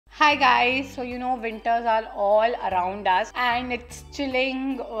Hi guys, so winters are all around us and it's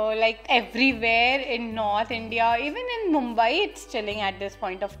chilling like everywhere in North India, even in Mumbai it's chilling at this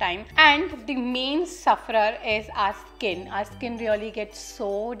point of time, and the main sufferer is our skin. Our skin really gets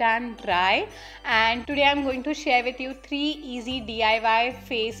so damn dry, and today I'm going to share with you 3 easy DIY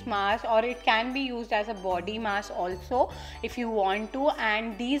face masks, or it can be used as a body mask also if you want to,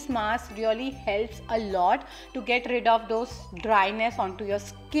 and these masks really helps a lot to get rid of those dryness onto your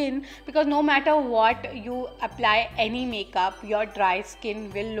skin, because no matter what you apply any makeup, your dry skin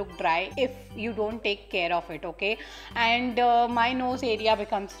will look dry if you don't take care of it. Okay, and my nose area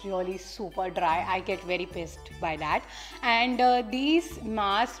becomes really super dry. I get very pissed by that, and these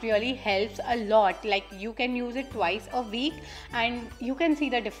masks really helps a lot. Like, you can use it twice a week and you can see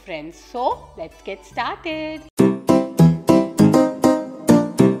the difference. So let's get started.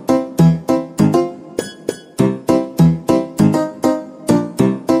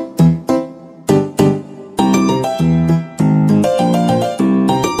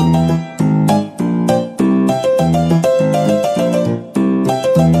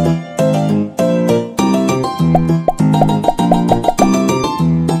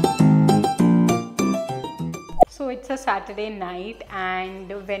 It's a Saturday night,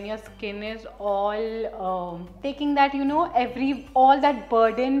 and when your skin is all taking that all that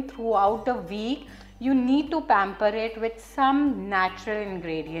burden throughout the week, you need to pamper it with some natural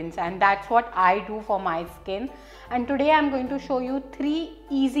ingredients, and that's what I do for my skin. And today I'm going to show you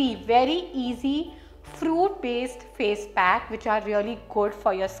 3 very easy fruit based face pack which are really good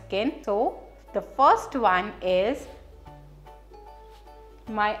for your skin. So the first one is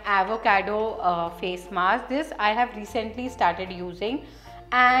my avocado face mask. This I have recently started using,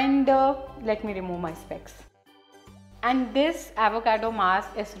 and let me remove my specs. And this avocado mask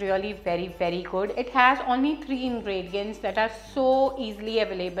is really very good. It has only 3 ingredients that are so easily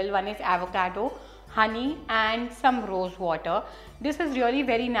available. One is avocado, honey, and some rose water. This is really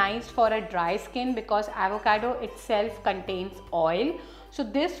very nice for a dry skin because avocado itself contains oil. So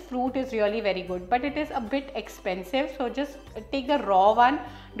this fruit is really very good, but it is a bit expensive. So just take the raw one,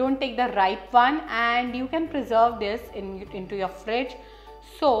 don't take the ripe one, and you can preserve this into your fridge.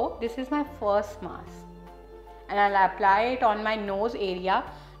 So this is my first mask, and I'll apply it on my nose area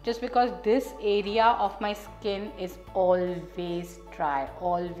just because this area of my skin is always dry,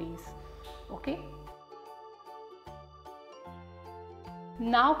 always. Okay.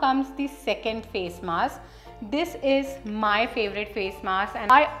 Now comes the second face mask. This is my favorite face mask,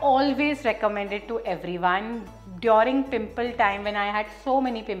 and I always recommend it to everyone during pimple time when I had so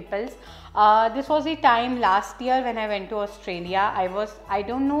many pimples. This was the time last year when I went to Australia. I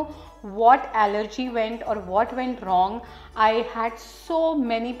don't know what allergy went or what went wrong. I had so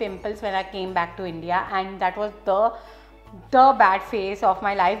many pimples when I came back to India, and that was the bad phase of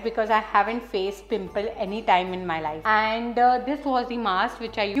my life because I haven't faced pimple any time in my life. And this was the mask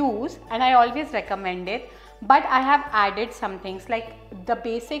which I use, and I always recommend it. But I have added some things, like the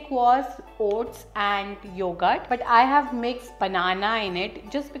basic was oats and yogurt, but I have mixed banana in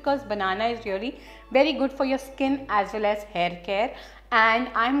it just because banana is really very good for your skin as well as hair care. And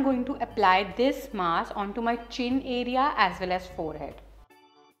I'm going to apply this mask onto my chin area as well as forehead.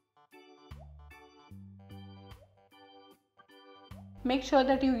 Make sure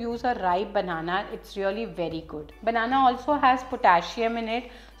that you use a ripe banana. It's really very good. Banana also has potassium in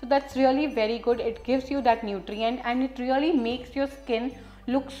it, so that's really very good. It gives you that nutrient, and it really makes your skin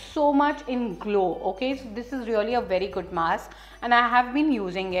look so much in glow. Okay, so this is really a very good mask, and I have been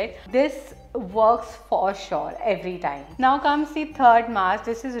using it. This works for sure every time. Now comes the third mask.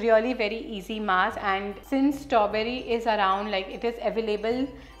 This is really very easy mask, and since strawberry is around, like it is available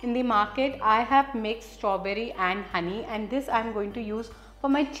in the market, I have mixed strawberry and honey, and this I'm going to use for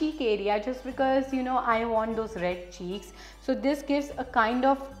my cheek area just because I want those red cheeks. So this gives a kind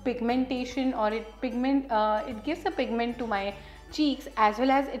of pigmentation, or it gives a pigment to my cheeks as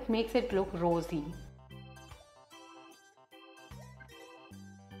well as it makes it look rosy.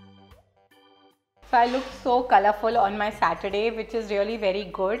 So I look so colorful on my Saturday, which is really very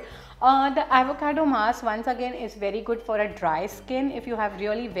good. The avocado mask once again is very good for a dry skin if you have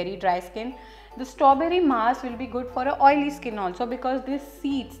really very dry skin. The strawberry mask will be good for a oily skin also, because these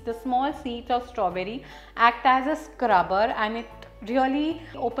seeds, the small seeds of strawberry, act as a scrubber, and it really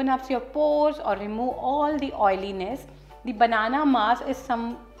opens up your pores or remove all the oiliness. The banana mask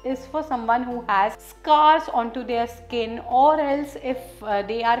is for someone who has scars onto their skin, or else if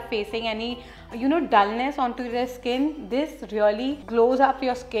they are facing any dullness onto their skin. This really glows up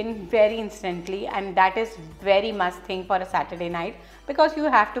your skin very instantly, and that is very must thing for a Saturday night because you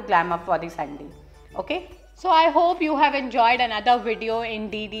have to glam up for the Sunday. Okay, So I hope you have enjoyed another video in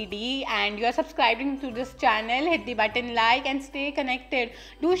DDD and you are subscribing to this channel. Hit the button like and stay connected.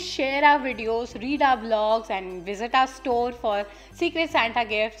 Do share our videos, read our blogs and visit our store for Secret Santa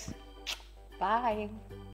gifts. Bye.